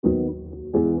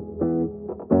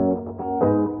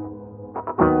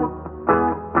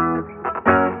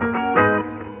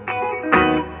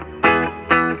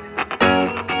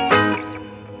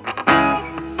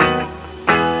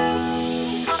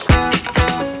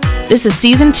This is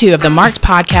Season 2 of the Marked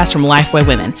podcast from Lifeway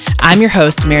Women. I'm your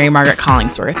host, Mary Margaret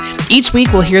Collingsworth. Each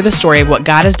week, we'll hear the story of what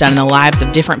God has done in the lives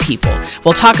of different people.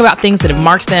 We'll talk about things that have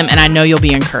marked them, and I know you'll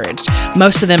be encouraged.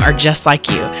 Most of them are just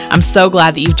like you. I'm so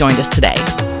glad that you've joined us today.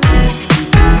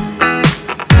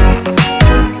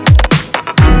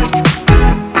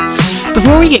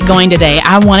 Before we get going today,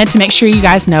 I wanted to make sure you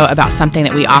guys know about something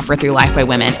that we offer through Lifeway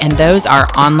Women, and those are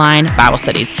online Bible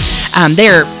studies.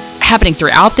 They're happening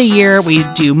throughout the year. We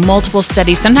do multiple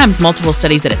studies, sometimes multiple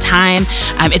studies at a time.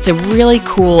 It's a really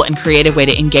cool and creative way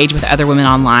to engage with other women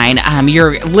online.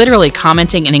 You're literally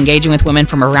commenting and engaging with women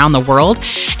from around the world,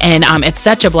 and it's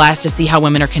such a blast to see how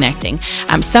women are connecting.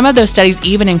 Some of those studies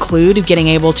even include getting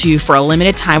able to, for a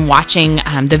limited time, watching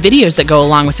the videos that go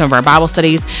along with some of our Bible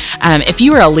studies. If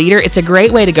you are a leader, it's a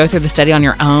great way to go through the study on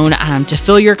your own, to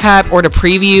fill your cup or to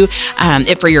preview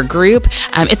it for your group.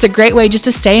 It's a great way just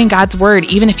to stay in God's Word,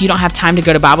 even if you don't have time to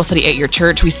go to Bible study at your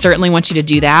church. We certainly want you to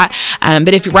do that.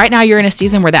 But if right now you're in a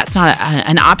season where that's not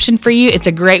an option for you, it's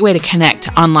a great way to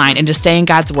connect online and just stay in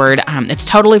God's Word. It's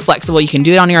totally flexible. You can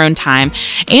do it on your own time.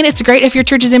 And it's great if your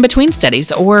church is in between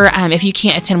studies or if you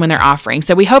can't attend when they're offering.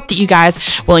 So we hope that you guys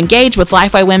will engage with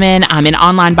Lifeway Women in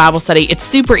online Bible study. It's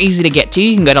super easy to get to.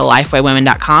 You can go to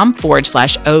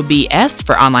lifewaywomen.com/OBS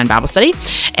for online Bible study.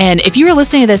 And if you are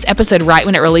listening to this episode right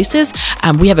when it releases,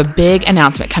 we have a big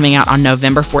announcement coming out on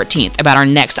November 14th about our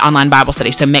next online Bible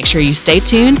study. So make sure you stay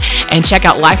tuned and check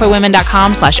out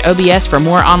lifewaywomen.com/OBS for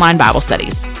more online Bible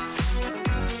studies.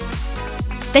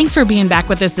 Thanks for being back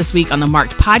with us this week on the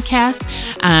Marked podcast.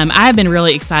 I have been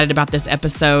really excited about this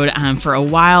episode for a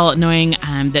while, knowing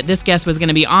that this guest was going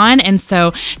to be on. And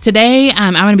so today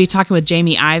I'm going to be talking with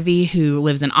Jamie Ivey, who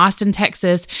lives in Austin,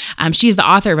 Texas. She's the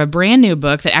author of a brand new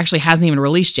book that actually hasn't even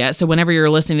released yet. So whenever you're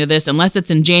listening to this, unless it's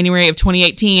in January of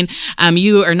 2018,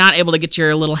 you are not able to get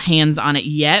your little hands on it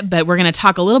yet. But we're going to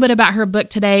talk a little bit about her book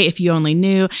today, if you only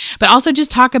knew, but also just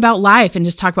talk about life and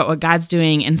just talk about what God's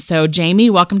doing. And so Jamie,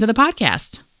 welcome to the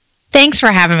podcast. Thanks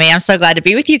for having me. I'm so glad to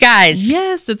be with you guys.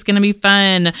 Yes, it's going to be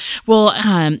fun. Well,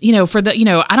 I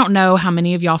don't know how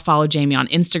many of y'all follow Jamie on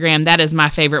Instagram. That is my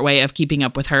favorite way of keeping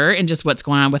up with her and just what's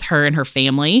going on with her and her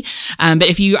family. But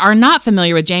if you are not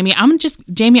familiar with Jamie, I'm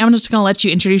just going to let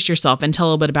you introduce yourself and tell a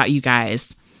little bit about you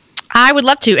guys. I would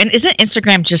love to. And isn't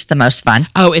Instagram just the most fun?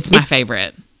 Oh, it's my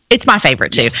favorite. It's my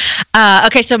favorite too. Yes.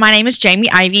 Okay, so my name is Jamie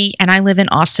Ivey, and I live in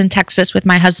Austin, Texas with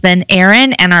my husband,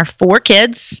 Aaron, and our 4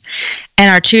 kids, and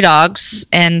our 2 dogs,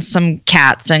 and some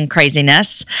cats and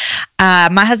craziness.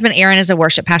 My husband, Aaron, is a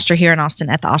worship pastor here in Austin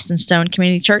at the Austin Stone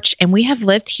Community Church, and we have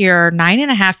lived here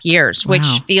 9.5 years, which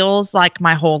feels like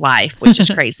my whole life, which is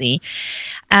crazy.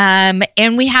 And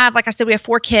we have, like I said, we have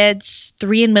 4 kids,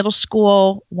 3 in middle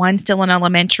school, 1 still in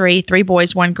elementary, 3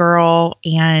 boys, 1 girl,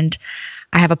 and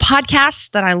I have a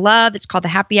podcast that I love. It's called The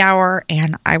Happy Hour,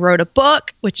 and I wrote a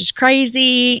book, which is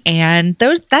crazy. And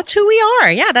that's who we are.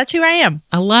 Yeah, that's who I am.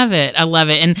 I love it.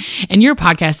 And your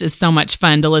podcast is so much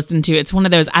fun to listen to. It's one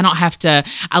of those, I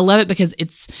love it because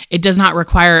it does not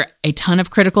require a ton of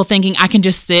critical thinking. I can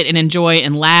just sit and enjoy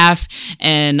and laugh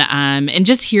and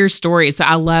just hear stories. So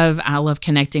I love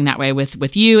connecting that way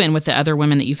with you and with the other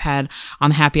women that you've had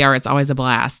on The Happy Hour. It's always a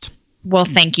blast. Well,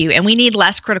 thank you. And we need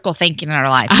less critical thinking in our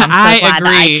life. So I'm so glad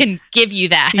that I can give you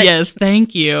that. Yes,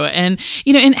 thank you. And,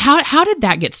 and how did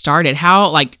that get started?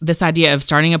 How, this idea of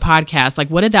starting a podcast,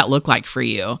 what did that look like for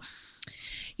you?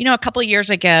 A couple of years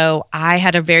ago, I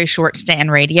had a very short stint in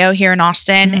radio here in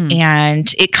Austin,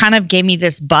 and it kind of gave me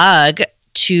this bug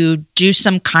to do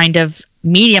some kind of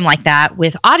medium like that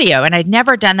with audio. And I'd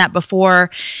never done that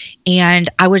before. And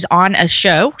I was on a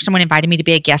show. Someone invited me to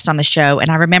be a guest on the show.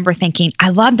 And I remember thinking, I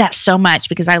love that so much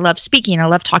because I love speaking. I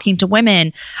love talking to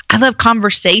women. I love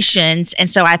conversations. And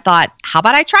so I thought, how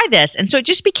about I try this? And so it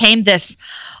just became this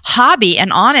hobby.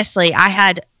 And honestly, I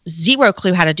had zero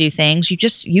clue how to do things. You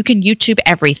can YouTube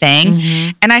everything.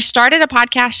 Mm-hmm. And I started a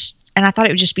podcast, and I thought it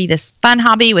would just be this fun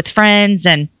hobby with friends.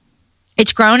 And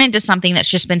it's grown into something that's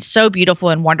just been so beautiful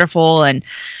and wonderful. And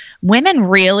women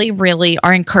really, really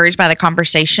are encouraged by the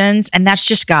conversations. And that's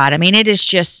just God. I mean,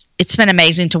 it's been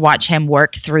amazing to watch him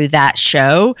work through that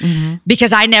show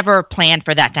because I never planned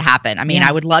for that to happen. I mean,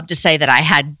 I would love to say that I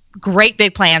had great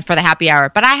big plans for the happy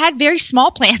hour, but I had very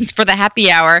small plans for the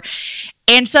happy hour.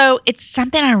 And so it's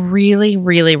something I really,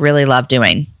 really, really love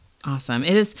doing. Awesome.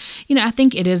 It is, I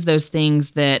think it is those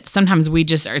things that sometimes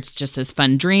it's just this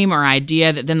fun dream or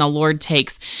idea that then the Lord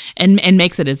takes and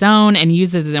makes it his own and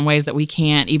uses it in ways that we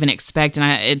can't even expect.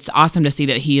 And it's awesome to see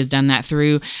that he has done that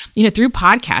through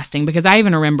podcasting, because I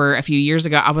even remember a few years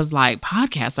ago, I was like,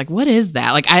 podcast, like, what is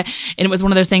that? And it was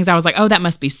one of those things I was like, oh, that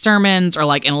must be sermons or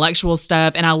like intellectual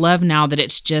stuff. And I love now that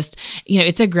it's just,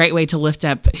 it's a great way to lift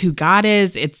up who God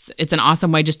is. It's an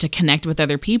awesome way just to connect with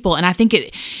other people. And I think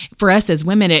for us as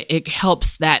women, it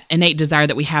helps that innate desire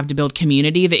that we have to build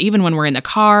community, that even when we're in the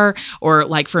car, or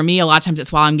like for me, a lot of times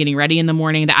it's while I'm getting ready in the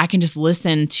morning, that I can just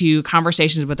listen to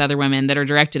conversations with other women that are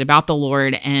directed about the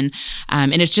Lord. And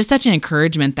it's just such an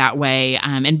encouragement that way,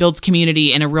 and builds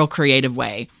community in a real creative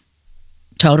way.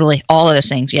 Totally. All of those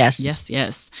things. Yes.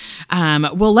 Yes.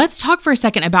 Well, let's talk for a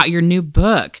second about your new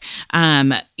book. How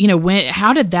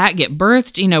did that get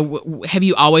birthed? Have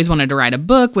you always wanted to write a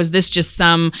book? Was this just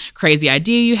some crazy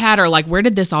idea you had, or like, where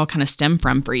did this all kind of stem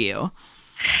from for you?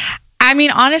 I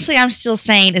mean, honestly, I'm still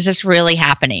saying, is this really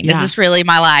happening? Yeah. Is this really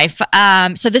my life?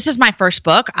 So this is my first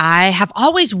book. I have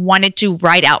always wanted to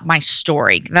write out my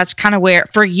story. That's kind of where,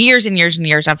 for years and years and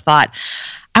years, I've thought,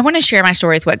 I want to share my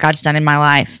story with what God's done in my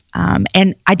life.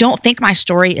 And I don't think my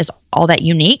story is all that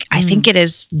unique. I think it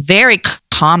is very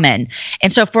common.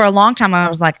 And so for a long time, I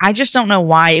was like, I just don't know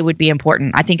why it would be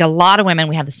important. I think a lot of women,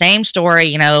 we have the same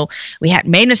story. We had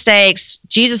made mistakes.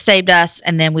 Jesus saved us.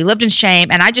 And then we lived in shame.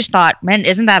 And I just thought, man,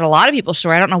 isn't that a lot of people's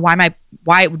story? I don't know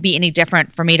why it would be any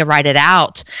different for me to write it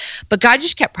out. But God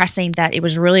just kept pressing that it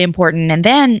was really important. And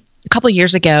then a couple of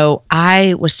years ago,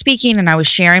 I was speaking and I was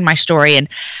sharing my story, and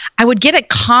I would get a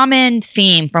common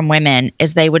theme from women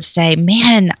as they would say,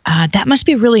 man, that must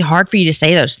be really hard for you to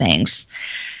say those things.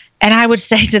 And I would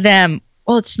say to them,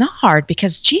 well, it's not hard,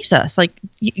 because Jesus, like,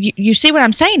 you see what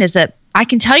I'm saying is that I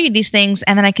can tell you these things,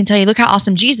 and then I can tell you, look how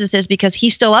awesome Jesus is, because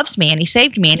he still loves me and he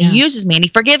saved me and he uses me and he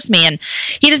forgives me and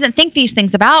he doesn't think these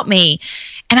things about me.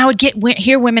 And I would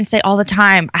hear women say all the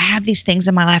time, I have these things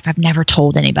in my life I've never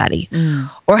told anybody.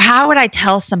 Or how would I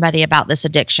tell somebody about this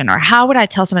addiction? Or how would I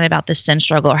tell somebody about this sin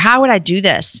struggle? Or how would I do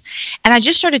this? And I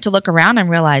just started to look around and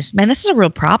realize, man, this is a real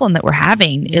problem that we're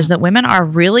having, is that women are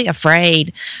really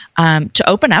afraid to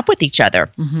open up with each other.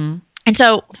 Mm-hmm. And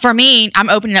so for me, I'm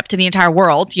opening up to the entire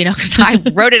world, because I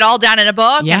wrote it all down in a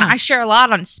book and I share a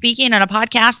lot on speaking and a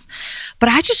podcast. But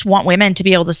I just want women to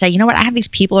be able to say, you know what, I have these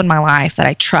people in my life that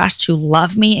I trust, who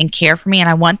love me and care for me. And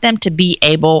I want them to be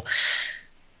able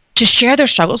to share their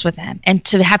struggles with them and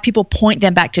to have people point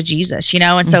them back to Jesus,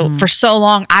 And so for so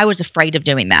long, I was afraid of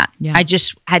doing that. Yeah. I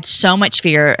just had so much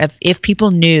fear of, if people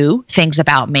knew things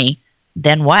about me,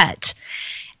 then what?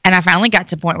 And I finally got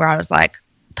to a point where I was like,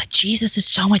 but Jesus is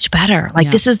so much better. Like,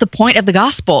 this is the point of the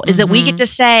gospel, is that we get to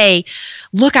say,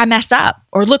 look, I messed up,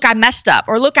 or look, I messed up,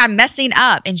 or look, I'm messing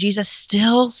up. And Jesus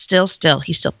still,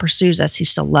 he still pursues us. He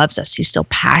still loves us. He still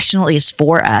passionately is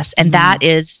for us. And that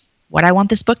is what I want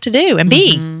this book to do and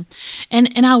be.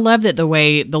 And I love that the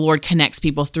way the Lord connects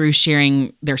people through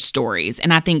sharing their stories.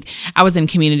 And I think I was in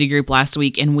community group last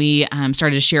week, and we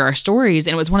started to share our stories.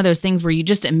 And it was one of those things where you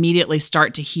just immediately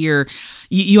start to hear,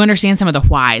 you understand some of the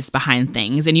whys behind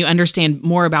things, and you understand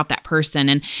more about that person.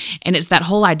 And it's that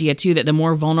whole idea too, that the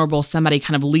more vulnerable somebody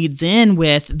kind of leads in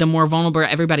with, the more vulnerable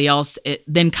everybody else it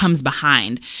then comes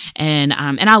behind. And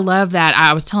I love that.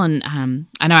 I was telling,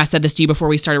 I know I said this to you before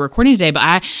we started recording today, but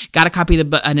I got a copy of the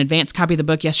book, an advanced copy of the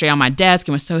book yesterday on my desk,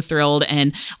 and was so thrilled.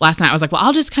 And last night I was like, well,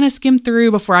 I'll just kind of skim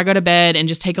through before I go to bed and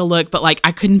just take a look. But like,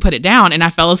 I couldn't put it down, and I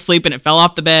fell asleep and it fell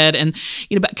off the bed. And,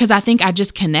 because I think I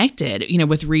just connected,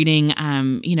 with reading,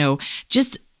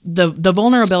 just the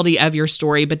vulnerability of your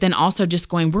story, but then also just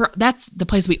going, that's the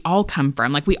place we all come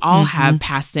from. Like, we all have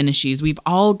past sin issues. We've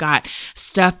all got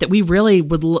stuff that we really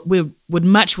would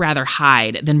much rather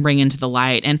hide than bring into the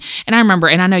light. And I remember,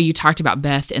 and I know you talked about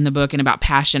Beth in the book and about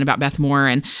passion, about Beth Moore.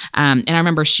 And I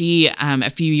remember she, a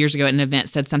few years ago at an event,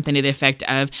 said something to the effect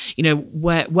of,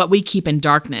 what we keep in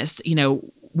darkness,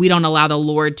 we don't allow the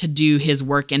Lord to do his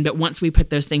work in, but once we put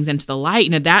those things into the light,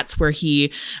 that's where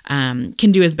he can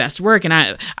do his best work. And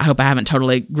I hope I haven't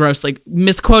totally grossly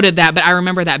misquoted that, but I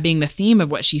remember that being the theme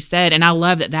of what she said. And I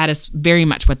love that is very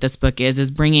much what this book is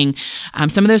bringing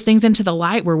some of those things into the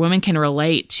light where women can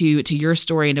relate to your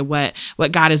story and to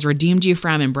what God has redeemed you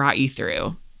from and brought you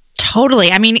through. Totally.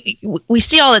 I mean, we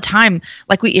see all the time,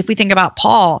 like if we think about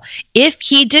Paul, if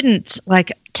he didn't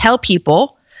tell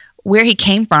people where he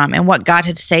came from and what God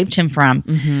had saved him from,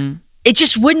 it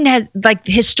just wouldn't have,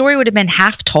 his story would have been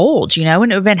half told, and it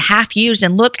would have been half used.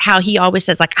 And look how he always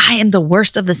says, I am the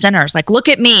worst of the sinners. Look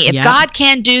at me. If God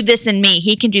can do this in me,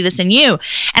 he can do this in you.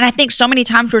 And I think so many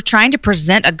times we're trying to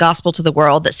present a gospel to the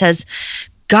world that says,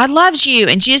 God loves you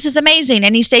and Jesus is amazing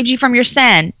and he saved you from your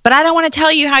sin, but I don't want to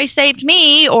tell you how he saved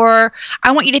me, or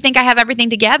I want you to think I have everything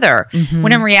together.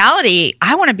 When in reality,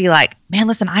 I want to be like, man,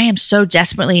 listen, I am so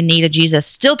desperately in need of Jesus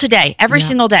still today, every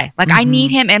single day. Like I need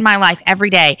him in my life every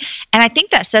day. And I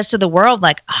think that says to the world,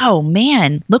 like, oh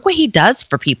man, look what he does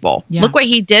for people. Look what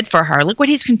he did for her. Look what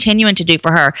he's continuing to do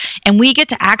for her. And we get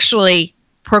to actually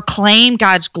proclaim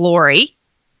God's glory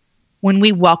when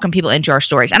we welcome people into our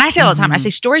stories. And I say all the time, I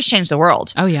say stories change the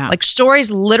world. Oh yeah. Like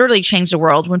stories literally change the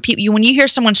world. When you hear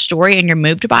someone's story and you're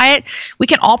moved by it, we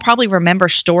can all probably remember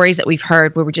stories that we've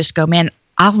heard where we just go, man,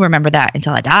 I'll remember that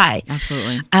until I die.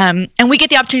 Absolutely. And we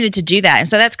get the opportunity to do that. And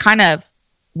so that's kind of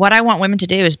what I want women to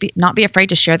do, is not be afraid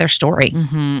to share their story.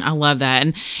 I love that.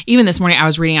 And even this morning I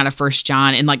was reading out of 1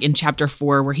 John and like in chapter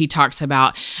 4, where he talks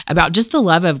about just the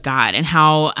love of God and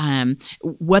how,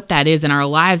 what that is in our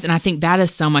lives. And I think that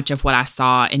is so much of what I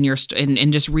saw in your,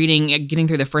 in just reading, getting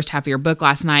through the first half of your book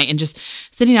last night and just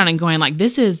sitting down and going like,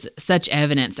 this is such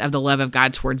evidence of the love of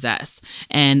God towards us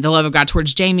and the love of God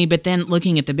towards Jamie, but then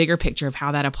looking at the bigger picture of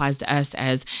how that applies to us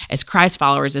as Christ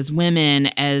followers, as women,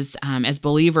 as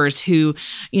believers who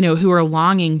are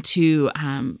longing to,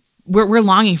 we're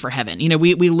longing for heaven.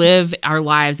 We live our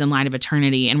lives in light of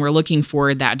eternity and we're looking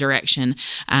forward that direction.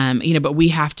 But we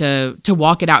have to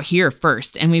walk it out here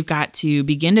first. And we've got to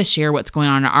begin to share what's going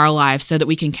on in our lives so that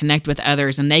we can connect with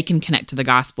others and they can connect to the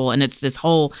gospel. And it's this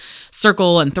whole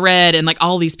circle and thread and like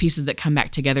all these pieces that come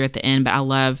back together at the end. But I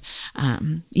love,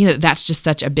 that's just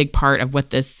such a big part of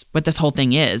what this whole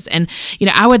thing is. And,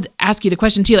 I would ask you the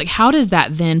question too, like, how does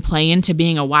that then play into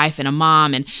being a wife and a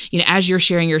mom? And, as you're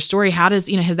sharing your story, how does,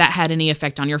 has that had any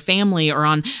effect on your family or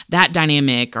on that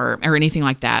dynamic or anything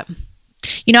like that?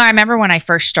 I remember when I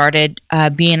first started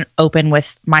being open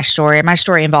with my story. My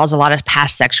story involves a lot of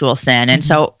past sexual sin. And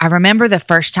so I remember the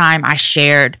first time I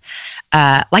shared,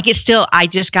 I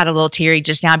just got a little teary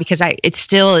just now because it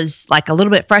still is like a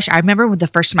little bit fresh. I remember the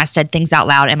first time I said things out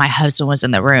loud and my husband was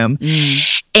in the room.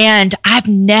 And I've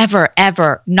never,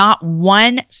 ever, not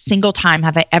one single time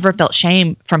have I ever felt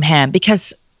shame from him,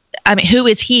 because who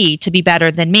is he to be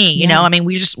better than me? You know,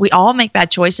 we all make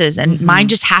bad choices and mine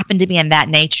just happened to be in that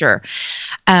nature.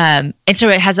 And so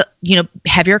it has,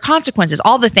 heavier consequences,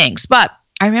 all the things. But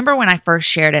I remember when I first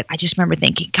shared it, I just remember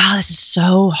thinking, God, this is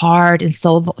so hard and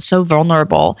so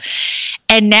vulnerable.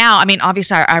 And now,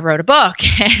 obviously I wrote a book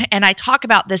and I talk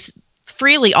about this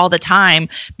freely all the time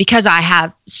because I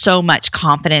have so much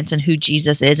confidence in who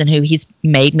Jesus is and who he's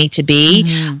made me to be.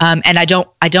 And I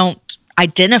don't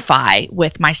identify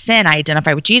with my sin. I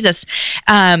identify with Jesus.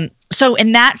 So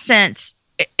in that sense,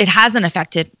 it hasn't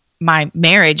affected my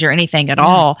marriage or anything at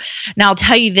all. Now I'll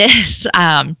tell you this,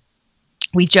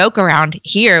 we joke around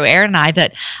here, Aaron and I,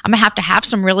 that I'm gonna have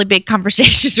some really big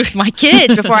conversations with my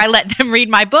kids before I let them read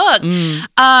my book.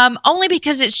 Only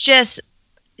because it's just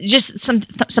some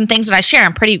things that I share.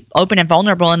 I'm pretty open and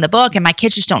vulnerable in the book, and my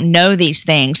kids just don't know these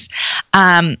things.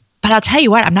 But I'll tell you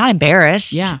what, I'm not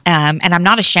embarrassed. And I'm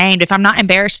not ashamed. If I'm not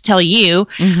embarrassed to tell you,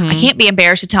 I can't be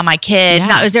embarrassed to tell my kids.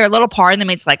 Now, is there a little part of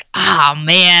them it's like, oh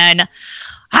man,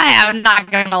 I am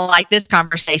not going to like this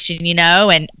conversation,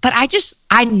 but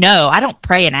I know, I don't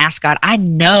pray and ask God. I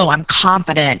know, I'm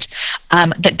confident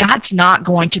that God's not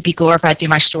going to be glorified through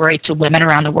my story to women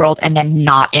around the world and then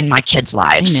not in my kids'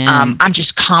 lives. I'm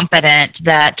just confident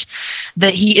that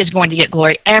he is going to get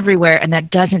glory everywhere, and that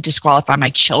doesn't disqualify my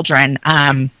children.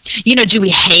 Do we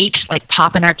hate like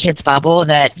popping our kids' bubble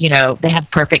that, they have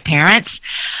perfect parents?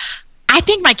 I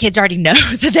think my kids already know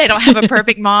that they don't have a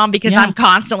perfect mom because I'm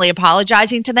constantly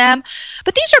apologizing to them.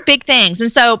 But these are big things. And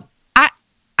so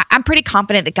I'm pretty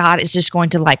confident that God is just going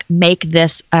to like make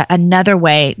this another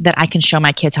way that I can show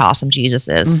my kids how awesome Jesus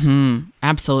is.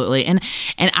 Absolutely. And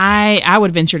I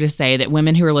would venture to say that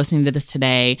women who are listening to this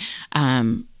today,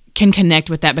 can connect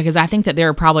with that, because I think that there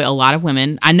are probably a lot of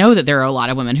women. I know that there are a lot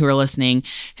of women who are listening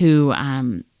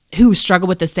who struggle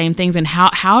with the same things, and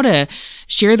how to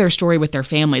share their story with their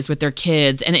families, with their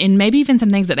kids, and maybe even some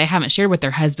things that they haven't shared with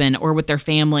their husband or with their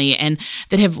family, and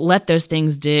that have let those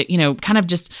things kind of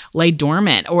just lay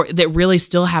dormant, or that really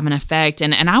still have an effect.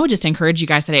 And I would just encourage you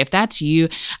guys today, if that's you,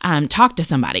 talk to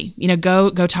somebody, go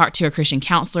talk to a Christian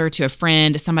counselor, to a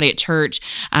friend, to somebody at church,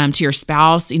 to your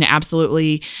spouse,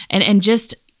 absolutely. And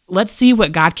just let's see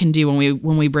what God can do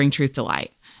when we bring truth to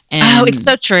light. And, it's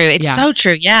so true. It's so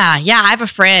true. Yeah. I have a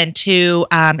friend who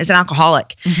is an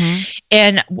alcoholic.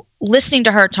 And listening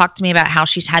to her talk to me about how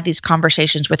she's had these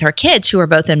conversations with her kids who are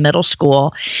both in middle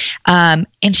school.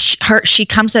 And she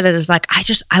comes at it as like,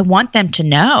 I want them to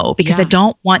know, because I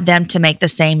don't want them to make the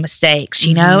same mistakes,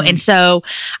 you know? And so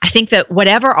I think that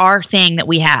whatever our thing that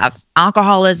we have,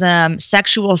 alcoholism,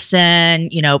 sexual sin,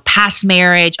 you know, past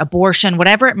marriage, abortion,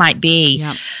 whatever it might be,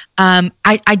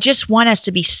 I just want us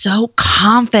to be so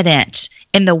confident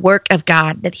in the work of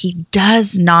God that he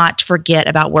does not forget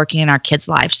about working in our kids'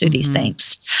 lives through these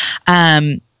things.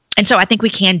 And so I think we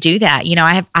can do that. You know,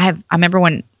 I remember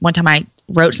one time I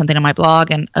wrote something on my blog,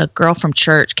 and a girl from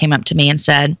church came up to me and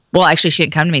said, well, actually she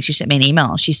didn't come to me. She sent me an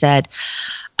email. She said,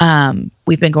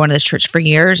 we've been going to this church for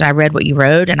years. I read what you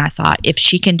wrote, and I thought, if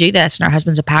she can do this, and her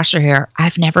husband's a pastor here,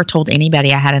 I've never told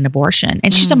anybody I had an abortion.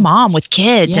 And she's a mom with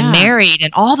kids and married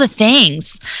and all the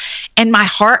things. And my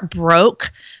heart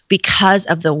broke because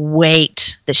of the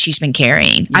weight that she's been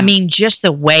carrying. I mean, just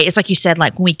the weight. It's like you said,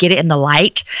 like when we get it in the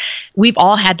light, we've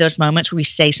all had those moments where we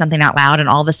say something out loud and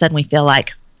all of a sudden we feel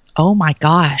like, oh my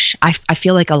gosh, I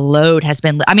feel like a load has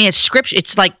been, I mean, it's scripture,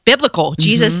 it's like biblical.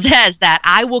 Jesus says that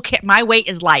my weight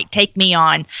is light, take me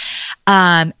on.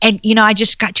 And you know, I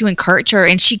just got to encourage her,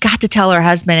 and she got to tell her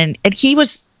husband, and he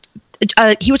was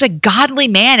a godly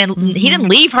man, and he didn't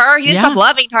leave her. He didn't stop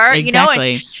loving her, you know,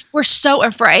 and we're so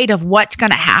afraid of what's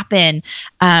going to happen.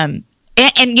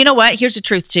 And you know what? Here's the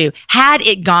truth too. Had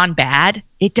it gone bad,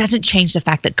 it doesn't change the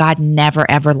fact that God never,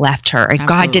 ever left her, and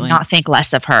God did not think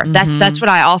less of her. That's what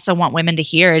I also want women to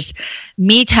hear, is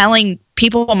me telling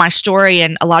people my story.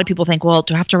 And a lot of people think, well,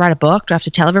 do I have to write a book? Do I have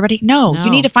to tell everybody? No.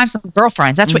 You need to find some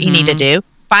girlfriends. That's what you need to do.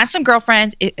 Find some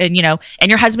girlfriends, and you know, and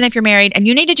your husband if you're married, and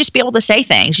you need to just be able to say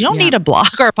things. You don't need a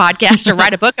blog or a podcast or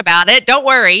write a book about it. Don't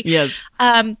worry. Yes.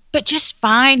 But just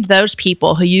find those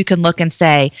people who you can look and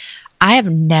say, I have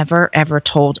never, ever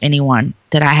told anyone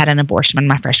that I had an abortion in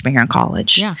my freshman year in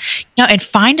college. Yeah. You know, and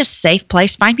find a safe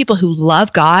place. Find people who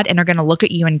love God and are going to look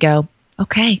at you and go,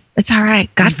 okay, it's all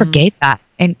right. God forgave that.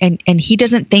 And he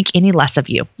doesn't think any less of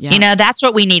you. Yeah. You know, that's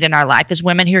what we need in our life, is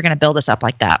women who are going to build us up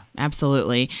like that.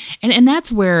 Absolutely. And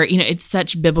that's where, you know, it's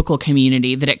such biblical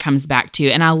community that it comes back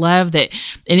to. And I love that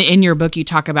in your book, you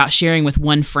talk about sharing with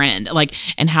one friend, like,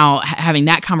 and how having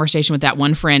that conversation with that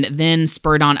one friend then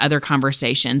spurred on other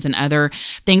conversations and other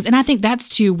things. And I think that's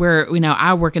too where, you know,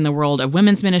 I work in the world of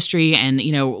women's ministry and,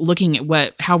 you know, looking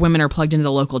at how women are plugged into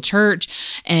the local church.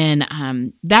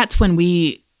 And that's when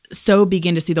we so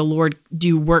begin to see the Lord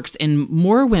do works in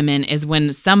more women, is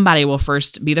when somebody will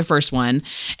first be the first one.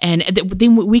 And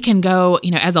then we can go,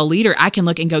 you know, as a leader, I can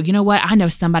look and go, you know what? I know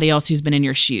somebody else who's been in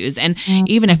your shoes. And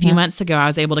even a few months ago, I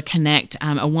was able to connect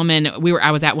a woman.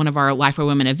 I was at one of our Lifeway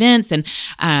Women events,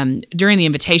 and during the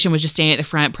invitation was just standing at the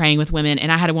front praying with women.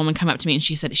 And I had a woman come up to me and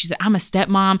she said, I'm a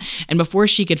stepmom. And before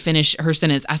she could finish her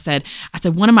sentence, I said,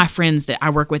 one of my friends that I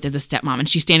work with is a stepmom, and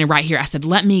she's standing right here. I said,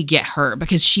 let me get her,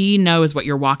 because she knows what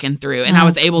you're walking through. And I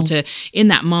was able to, in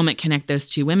that moment, connect those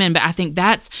two women. But I think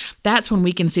that's when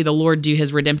we can see the Lord do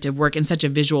his redemptive work in such a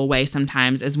visual way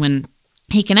sometimes, is when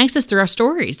he connects us through our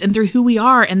stories and through who we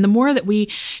are. And the more that we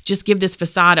just give this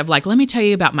facade of like, let me tell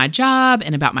you about my job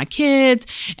and about my kids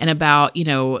and about, you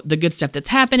know, the good stuff that's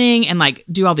happening, and like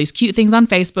do all these cute things on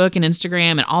Facebook and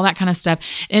Instagram and all that kind of stuff.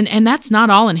 And that's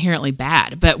not all inherently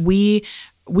bad, but we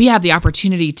have the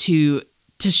opportunity to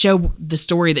show the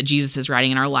story that Jesus is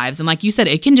writing in our lives. And like you said,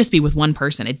 it can just be with one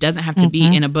person. It doesn't have to be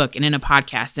in a book and in a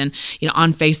podcast and, you know,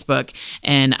 on Facebook.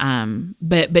 And,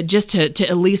 but just to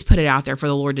at least put it out there for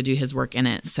the Lord to do his work in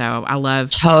it. So I love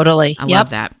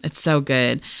that. It's so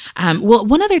good. Well,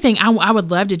 one other thing I would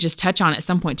love to just touch on at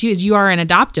some point too, is you are an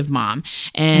adoptive mom.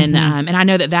 And, and I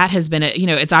know that has been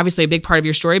it's obviously a big part of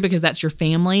your story because that's your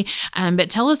family. But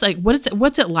tell us, like,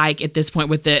 what's it like at this point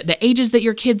with the ages that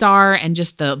your kids are and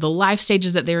just the life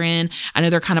stages that they're in? I know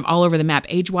they're kind of all over the map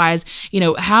age-wise.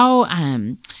 How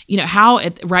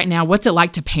right now, what's it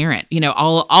like to parent,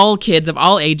 all kids of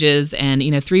all ages and,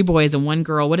 3 boys and 1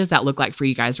 girl? What does that look like for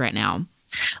you guys right now?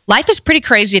 Life is pretty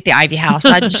crazy at the Ivy House.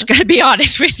 I'm just going to be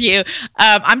honest with you.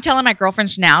 I'm telling my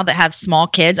girlfriends now that have small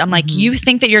kids, I'm like, you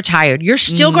think that you're tired. You're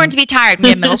still going to be tired. We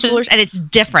have middle schoolers, and it's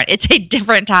different. It's a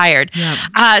different tired.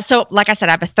 Yep. So like I said,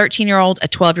 I have a 13-year-old, a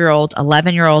 12-year-old,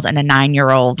 11-year-old, and a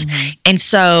 9-year-old. And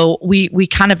so we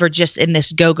kind of are just in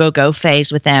this go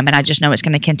phase with them. And I just know it's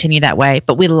going to continue that way.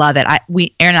 But we love it.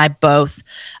 Aaron and I both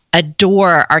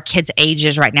adore our kids'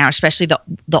 ages right now, especially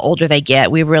the older they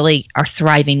get. We really are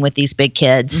thriving with these big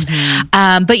kids.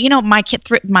 But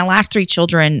my last 3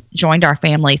 children joined our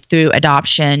family through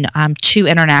adoption. 2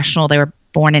 international, they were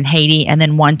born in Haiti, and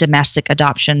then 1 domestic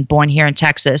adoption born here in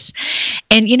Texas.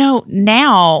 And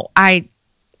now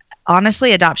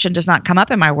honestly, adoption does not come up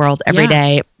in my world every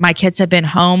day. My kids have been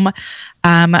home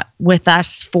with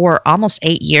us for almost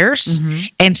 8 years.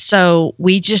 And so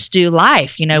we just do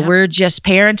life. We're just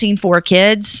parenting 4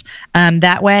 kids.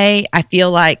 That way, I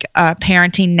feel like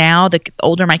parenting now, the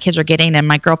older my kids are getting, and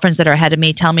my girlfriends that are ahead of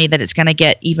me tell me that it's going to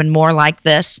get even more like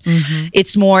this.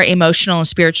 It's more emotional and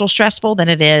spiritual stressful than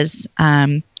it is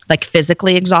like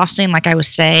physically exhausting, like I was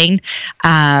saying.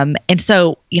 And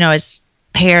so, as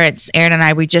parents, Aaron and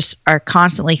I, we just are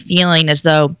constantly feeling as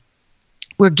though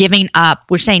we're giving up,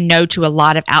 we're saying no to a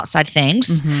lot of outside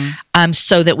things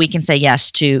so that we can say yes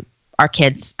to our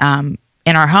kids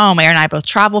in our home. Aaron and I both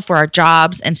travel for our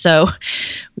jobs. And so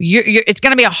it's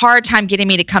going to be a hard time getting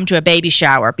me to come to a baby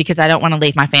shower because I don't want to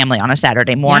leave my family on a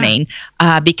Saturday morning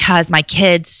because my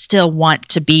kids still want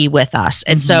to be with us.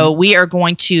 And so we're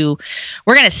going to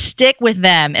stick with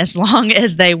them as long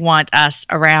as they want us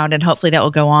around, and hopefully that will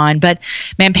go on. But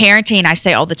man, parenting, I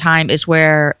say all the time, is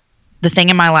where the thing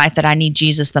in my life that I need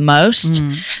Jesus the most.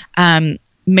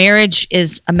 Marriage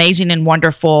is amazing and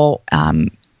wonderful,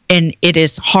 and it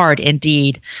is hard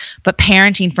indeed. But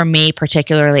parenting for me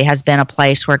particularly has been a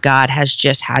place where God has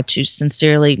just had to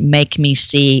sincerely make me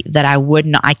see that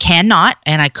I cannot,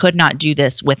 and I could not do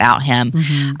this without Him.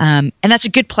 And that's a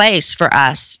good place for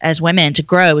us as women to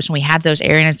grow, is when we have those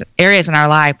areas in our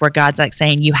life where God's like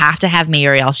saying, you have to have me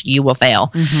or else you will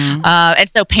fail. And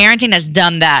so parenting has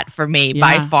done that for me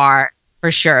by far,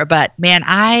 for sure. But man,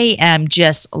 I am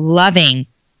just loving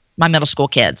my middle school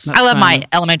kids. I love my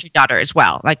elementary daughter as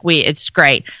well. Like it's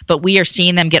great, but we are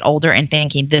seeing them get older and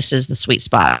thinking this is the sweet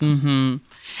spot.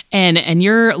 And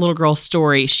your little girl's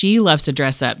story, she loves to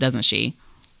dress up, doesn't she?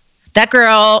 That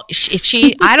girl,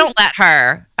 I don't let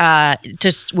her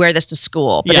just wear this to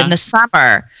school, but in the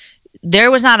summer, there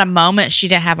was not a moment she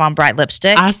didn't have on bright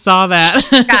lipstick. I saw that.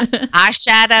 She's got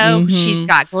eyeshadow. She's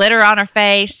got glitter on her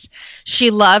face.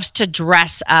 She loves to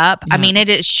dress up. I mean,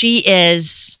 she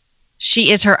is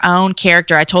her own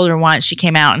character. I told her once, she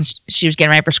came out and she was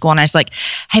getting ready for school, and I was like,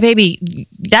 hey baby,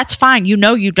 that's fine. You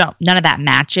don't, none of that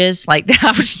matches. Like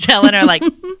I was telling her, like,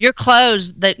 your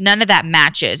clothes, that none of that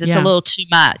matches. It's a little too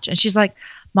much. And she's like,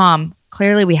 Mom,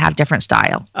 clearly we have different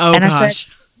style. Oh, and gosh.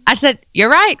 I said, you're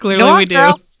right. Clearly we do.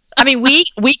 Girl. I mean, we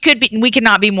could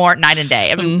not be more night and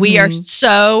day. I mean, we are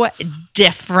so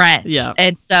different. Yeah.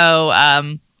 And so,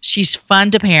 she's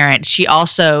fun to parent. She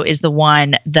also is the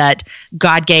one that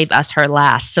God gave us her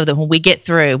last, so that when we get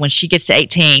through, when she gets to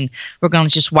 18, we're going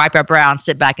to just wipe our brow and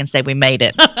sit back and say, we made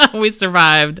it. We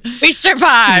survived. We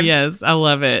survived. Yes, I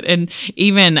love it. And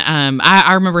even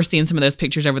I remember seeing some of those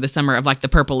pictures over the summer of like the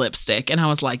purple lipstick, and I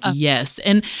was like, yes.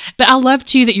 But I love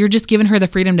too that you're just giving her the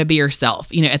freedom to be herself,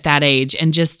 at that age,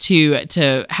 and just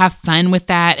to have fun with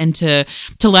that, and to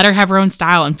let her have her own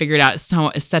style and figure it out.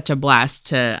 It's such a blast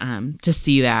to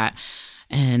see that.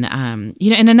 And,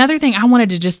 and another thing I wanted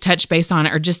to just touch base on,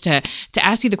 or just to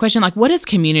ask you the question, like, what does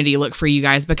community look for you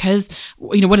guys? Because,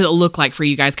 what does it look like for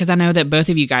you guys? Because I know that both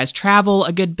of you guys travel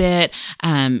a good bit,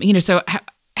 so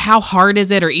how hard is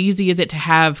it or easy is it to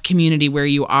have community where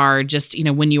you are just,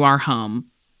 when you are home?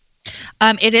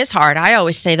 It is hard. I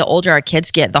always say the older our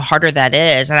kids get, the harder that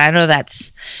is. And I know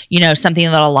that's, something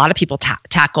that a lot of people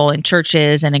tackle in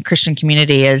churches and in Christian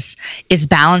community is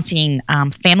balancing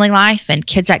family life and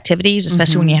kids' activities,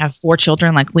 especially when you have 4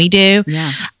 children like we do.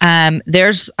 Yeah.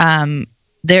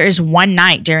 There is one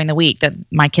night during the week that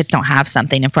my kids don't have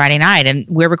something, and Friday night, and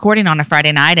we're recording on a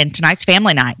Friday night, and tonight's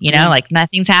family night, like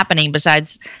nothing's happening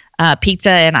besides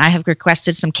pizza, and I have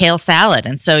requested some kale salad.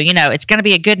 And so, it's going to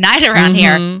be a good night around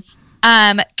here.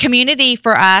 Community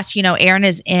for us, Aaron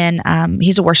is in,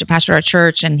 he's a worship pastor at our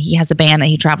church, and he has a band that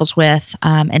he travels with.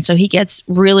 And so he gets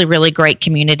really, really great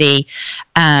community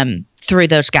through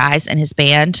those guys and his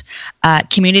band.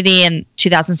 Community in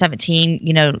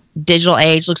 2017, digital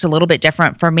age looks a little bit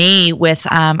different for me with,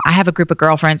 I have a group of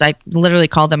girlfriends. I literally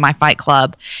call them my fight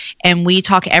club, and we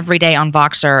talk every day on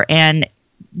Voxer. And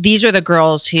these are the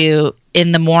girls who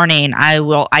in the morning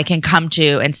I can come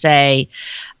to and say,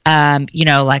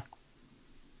 like,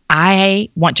 I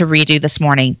want to redo this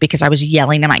morning because I was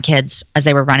yelling at my kids as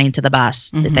they were running to the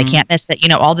bus that they can't miss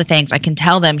it. All the things I can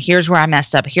tell them, here's where I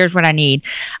messed up. Here's what I need.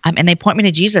 And they point me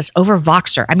to Jesus over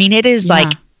Voxer. I mean, it is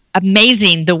like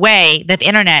amazing the way that the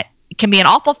internet can be an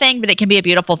awful thing, but it can be a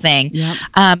beautiful thing. Yep.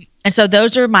 And so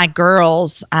those are my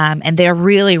girls. And they're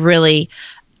really, really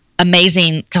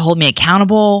amazing to hold me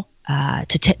accountable,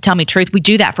 to tell me truth. We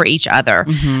do that for each other.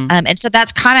 And so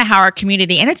that's kind of how our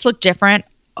community, and it's looked different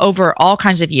over all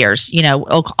kinds of years,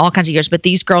 all kinds of years. But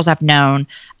these girls I've known,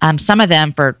 some of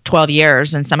them for 12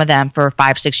 years and some of them for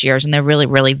 5-6 years. And they're really,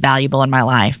 really valuable in my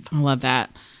life. I love that.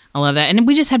 I love that. And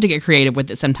we just have to get creative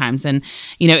with it sometimes. And,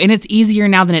 and it's easier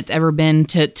now than it's ever been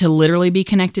to literally be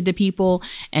connected to people.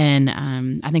 And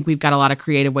I think we've got a lot of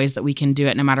creative ways that we can do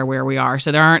it no matter where we are.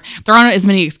 So there aren't as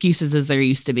many excuses as there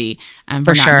used to be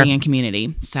for not being in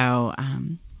community. So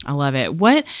I love it.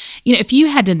 What, if you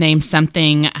had to name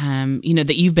something,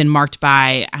 that you've been marked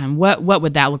by, what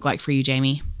would that look like for you,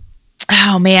 Jamie?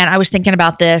 Oh man, I was thinking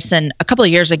about this, and a couple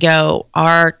of years ago,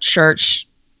 our church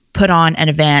put on an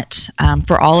event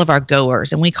for all of our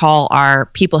goers, and we call our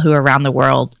people who are around the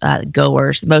world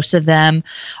goers. Most of them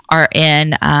are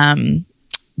in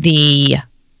the,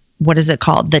 what is it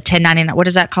called? The 1099. What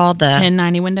is that called? The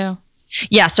 1090 window.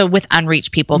 Yeah, so with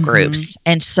unreached people groups.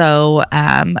 And so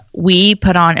we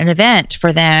put on an event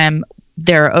for them.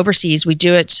 They're overseas. We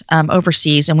do it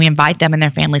overseas, and we invite them and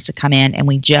their families to come in, and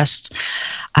we just,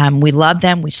 we love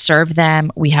them. We serve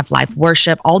them. We have live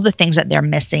worship, all the things that they're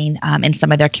missing in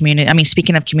some of their community. I mean,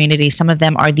 speaking of community, some of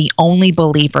them are the only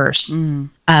believers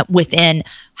within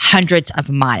hundreds of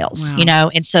miles,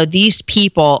 and so these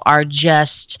people are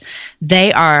just,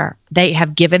 they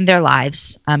have given their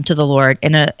lives to the Lord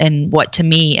in what, to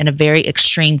me, in a very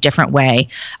extreme, different way.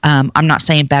 I'm not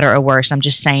saying better or worse. I'm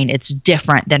just saying it's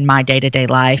different than my day-to-day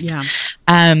life. Yeah.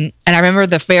 And I remember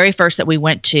the very first that we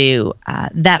went to,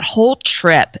 that whole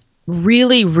trip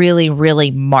really, really,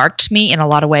 really marked me in a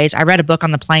lot of ways. I read a book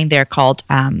on the plane there called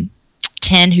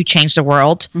 10 Who Changed the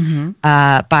World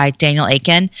by Daniel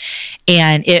Akin.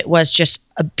 And it was just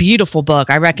a beautiful book.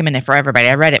 I recommend it for everybody.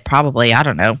 I read it probably,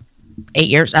 3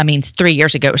 years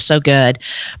ago. It was so good.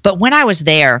 But when I was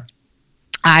there,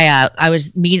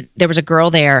 there was a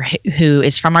girl there who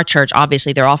is from our church.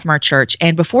 Obviously, they're all from our church.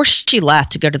 And before she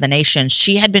left to go to the nations,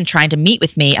 she had been trying to meet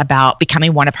with me about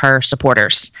becoming one of her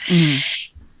supporters.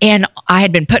 And I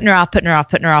had been putting her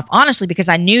off, honestly, because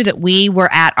I knew that we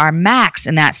were at our max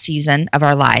in that season of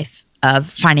our life of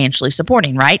financially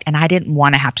supporting, right? And I didn't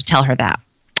want to have to tell her that.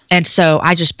 And so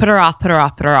I just put her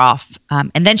off.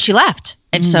 And then she left.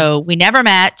 And so we never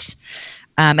met.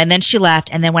 And then she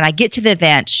left. And then when I get to the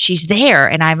event, she's there.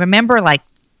 And I remember, like,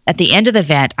 at the end of the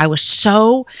event, I was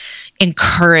so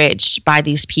encouraged by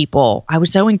these people. I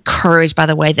was so encouraged by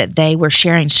the way that they were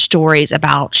sharing stories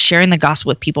about sharing the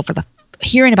gospel with people,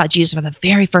 hearing about Jesus for the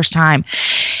very first time.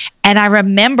 And I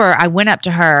remember I went up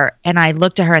to her and I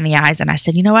looked at her in the eyes and I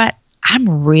said, you know what?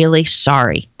 I'm really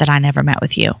sorry that I never met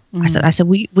with you. I said,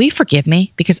 will you forgive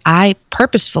me? Because I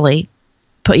purposefully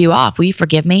put you off. Will you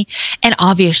forgive me? And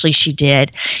obviously she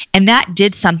did. And that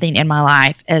did something in my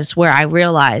life, as where I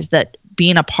realized that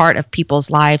being a part of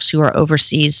people's lives who are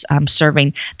overseas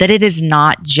serving, that it is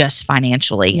not just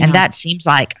financially. And that seems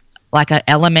like an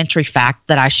elementary fact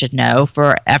that I should know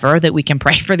forever, that we can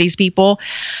pray for these people.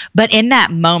 But in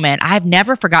that moment, I've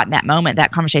never forgotten that moment,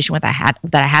 that conversation that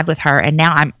I had with her. And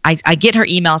now I get her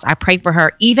emails. I pray for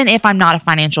her, even if I'm not a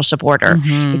financial supporter.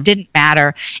 It didn't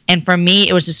matter. And for me,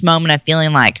 it was this moment of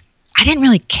feeling like I didn't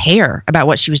really care about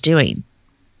what she was doing.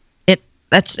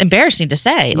 That's embarrassing to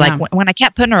say. Yeah. Like when I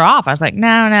kept putting her off, I was like,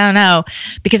 no,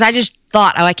 because I just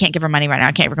thought, I can't give her money right now.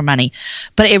 I can't give her money.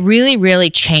 But it really, really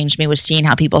changed me with seeing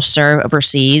how people serve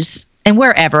overseas and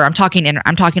wherever. I'm talking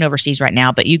overseas right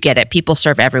now, but you get it. People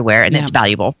serve everywhere, and it's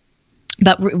valuable.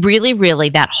 But really, really,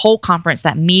 that whole conference,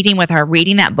 that meeting with her,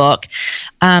 reading that book,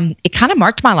 it kind of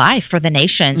marked my life for the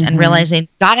nations, and realizing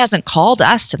God hasn't called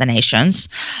us to the nations.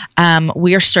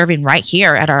 We are serving right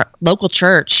here at our local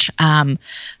church.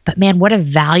 But man, what a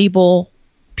valuable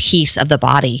piece of the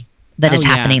body that is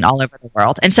happening all over the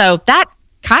world. And so that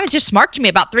kind of just marked me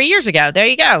about 3 years ago. There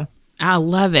you go. I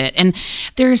love it. And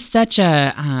there's such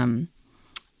a...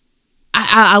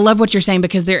 I love what you're saying,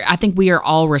 because I think we are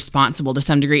all responsible to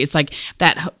some degree. It's like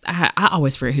that, I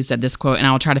always forget who said this quote, and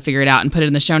I'll try to figure it out and put it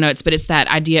in the show notes, but it's that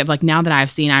idea of like, now that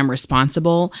I've seen, I'm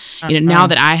responsible, now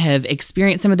that I have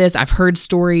experienced some of this, I've heard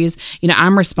stories,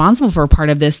 I'm responsible for a part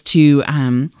of this to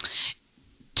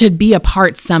be a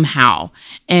part somehow.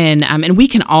 And we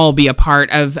can all be a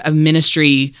part of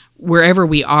ministry wherever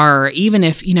we are, even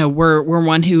if, we're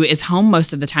one who is home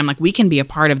most of the time. Like, we can be a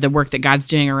part of the work that God's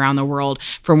doing around the world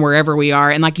from wherever we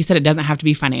are. And like you said, it doesn't have to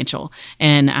be financial.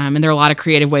 And there are a lot of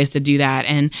creative ways to do that.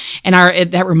 And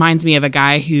that reminds me of a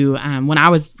guy who, when I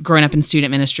was growing up in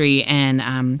student ministry,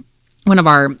 and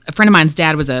a friend of mine's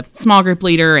dad was a small group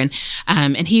leader,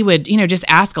 and he would, just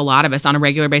ask a lot of us on a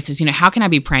regular basis, how can I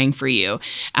be praying for you?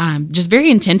 Just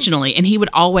very intentionally. And he would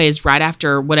always, right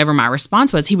after whatever my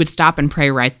response was, he would stop and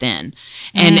pray right then.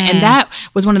 And that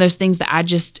was one of those things that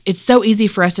it's so easy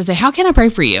for us to say, how can I pray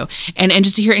for you? And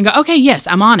just to hear it and go, okay, yes,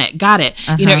 I'm on it. Got it.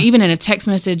 Even in a text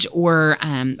message or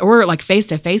like face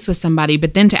to face with somebody,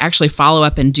 but then to actually follow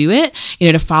up and do it,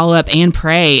 to follow up and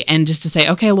pray and just to say,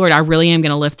 okay, Lord, I really am going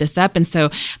to lift this up. And so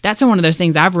that's one of those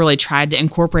things I've really tried to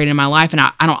incorporate in my life. And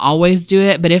I don't always do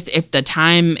it, but if the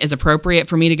time is appropriate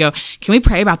for me to go, can we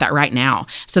pray about that right now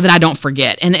so that I don't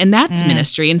forget? And that's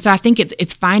ministry. And so I think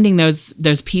it's finding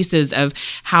those pieces of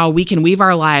how we can weave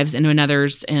our lives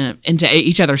into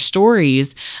each other's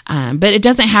stories. But it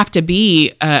doesn't have to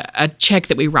be a check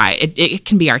that we write. It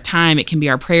can be our time. It can be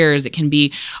our prayers. It can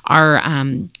be our,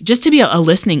 just to be a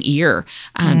listening ear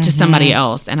to somebody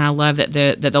else. And I love that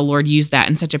the Lord used that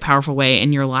in such a powerful way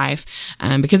in your life,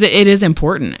 because it is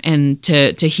important, and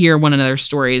to hear one another's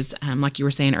stories, like you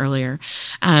were saying earlier.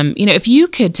 If you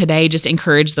could today just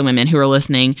encourage the women who are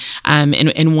listening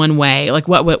in one way, like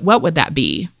what would that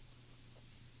be?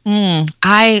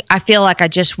 I feel like I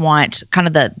just want kind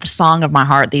of the song of my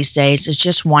heart these days is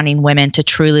just wanting women to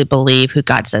truly believe who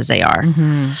God says they are.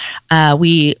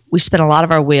 We spin a lot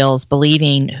of our wheels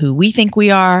believing who we think we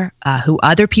are, who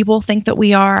other people think that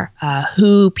we are,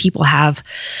 who people have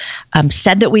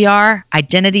said that we are,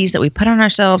 identities that we put on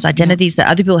ourselves, identities that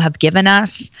other people have given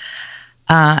us.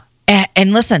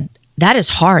 And listen, that is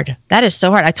hard. That is so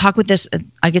hard. I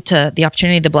get to the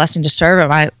opportunity, the blessing to serve at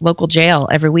my local jail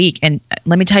every week. And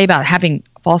let me tell you about having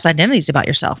false identities about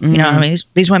yourself.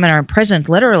 These women are imprisoned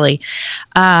literally.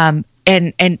 And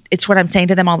it's what I'm saying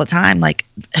to them all the time. Like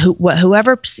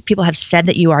whoever people have said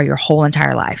that you are your whole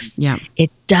entire life,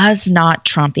 it does not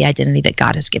trump the identity that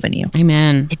God has given you.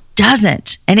 Amen. It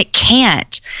doesn't, and it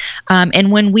can't.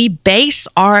 And when we base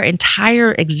our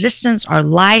entire existence, our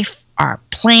life, our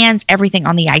plans, everything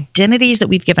on the identities that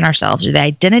we've given ourselves or the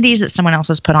identities that someone else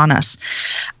has put on us,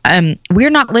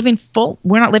 we're not living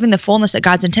the fullness that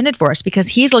God's intended for us, because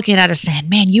he's looking at us saying,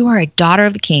 man, you are a daughter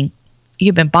of the King.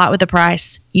 You've been bought with a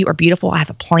price. You are beautiful. I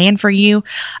have a plan for you.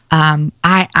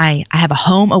 I have a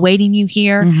home awaiting you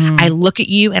here. I look at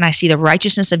you and I see the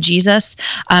righteousness of Jesus.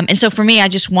 And so for me, I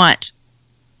just want,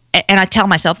 and I tell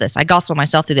myself this, I gospel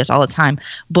myself through this all the time,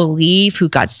 believe who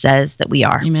God says that we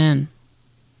are. Amen.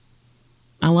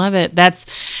 I love it. That's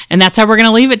how we're going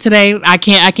to leave it today. I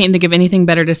can't think of anything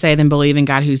better to say than believe in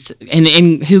God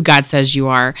in who God says you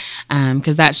are,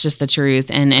 because that's just the truth.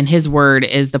 And His Word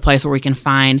is the place where we can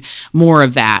find more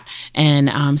of that.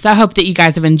 And so I hope that you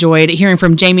guys have enjoyed hearing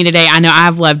from Jamie today. I know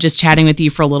I've loved just chatting with you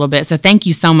for a little bit. So thank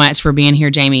you so much for being here,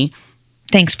 Jamie.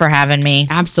 Thanks for having me.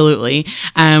 Absolutely.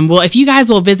 Well, if you guys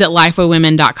will visit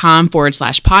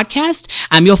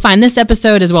lifewaywomen.com/podcast, you'll find this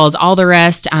episode as well as all the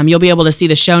rest. You'll be able to see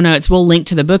the show notes. We'll link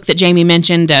to the book that Jamie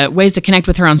mentioned, ways to connect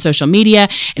with her on social media,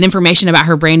 and information about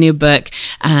her brand new book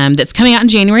that's coming out in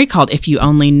January called If You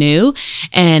Only Knew.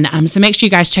 And so make sure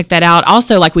you guys check that out.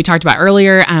 Also, like we talked about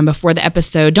earlier before the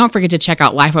episode, don't forget to check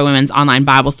out Lifeway Women's online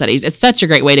Bible studies. It's such a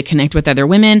great way to connect with other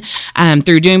women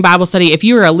through doing Bible study. If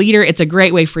you are a leader, it's a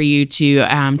great way for you to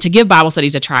give Bible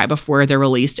studies a try before they're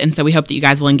released. And so we hope that you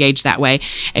guys will engage that way.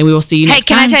 And we will see you next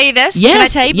time. Hey, can I tell you this? Yes. Can I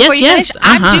tell you before you finish?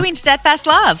 I'm doing Steadfast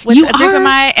Love with a group in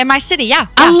my city. Yeah.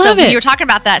 I love it. You were talking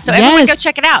about that. So everyone go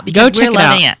check it out because we're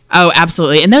loving it. Oh,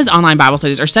 absolutely. And those online Bible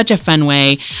studies are such a fun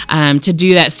way to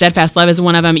do that. Steadfast Love is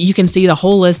one of them. You can see the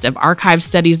whole list of archived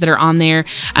studies that are on there.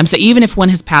 So even if one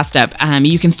has passed up,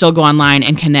 you can still go online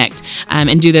and connect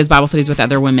and do those Bible studies with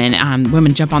other women.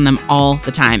 Women jump on them all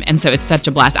the time. And so it's such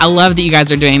a blast. I love that you guys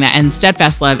are doing that. And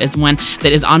Steadfast Love is one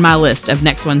that is on my list of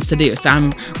next ones to do. So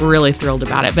I'm really thrilled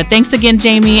about it. But thanks again,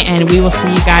 Jamie. And we will see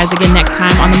you guys again next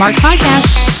time on the Marked Podcast.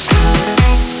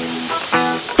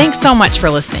 Thanks so much for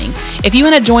listening. If you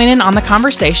want to join in on the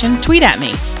conversation, tweet at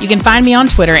me. You can find me on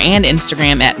Twitter and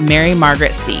Instagram at Mary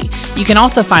Margaret C. You can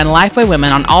also find Lifeway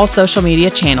Women on all social media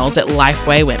channels at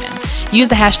Lifeway Women. Use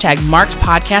the hashtag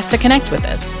MarkedPodcast to connect with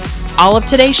us. All of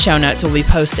today's show notes will be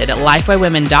posted at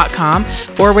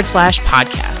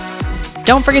lifewaywomen.com/podcast.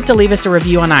 Don't forget to leave us a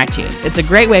review on iTunes. It's a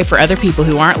great way for other people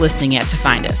who aren't listening yet to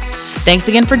find us. Thanks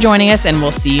again for joining us, and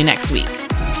we'll see you next week.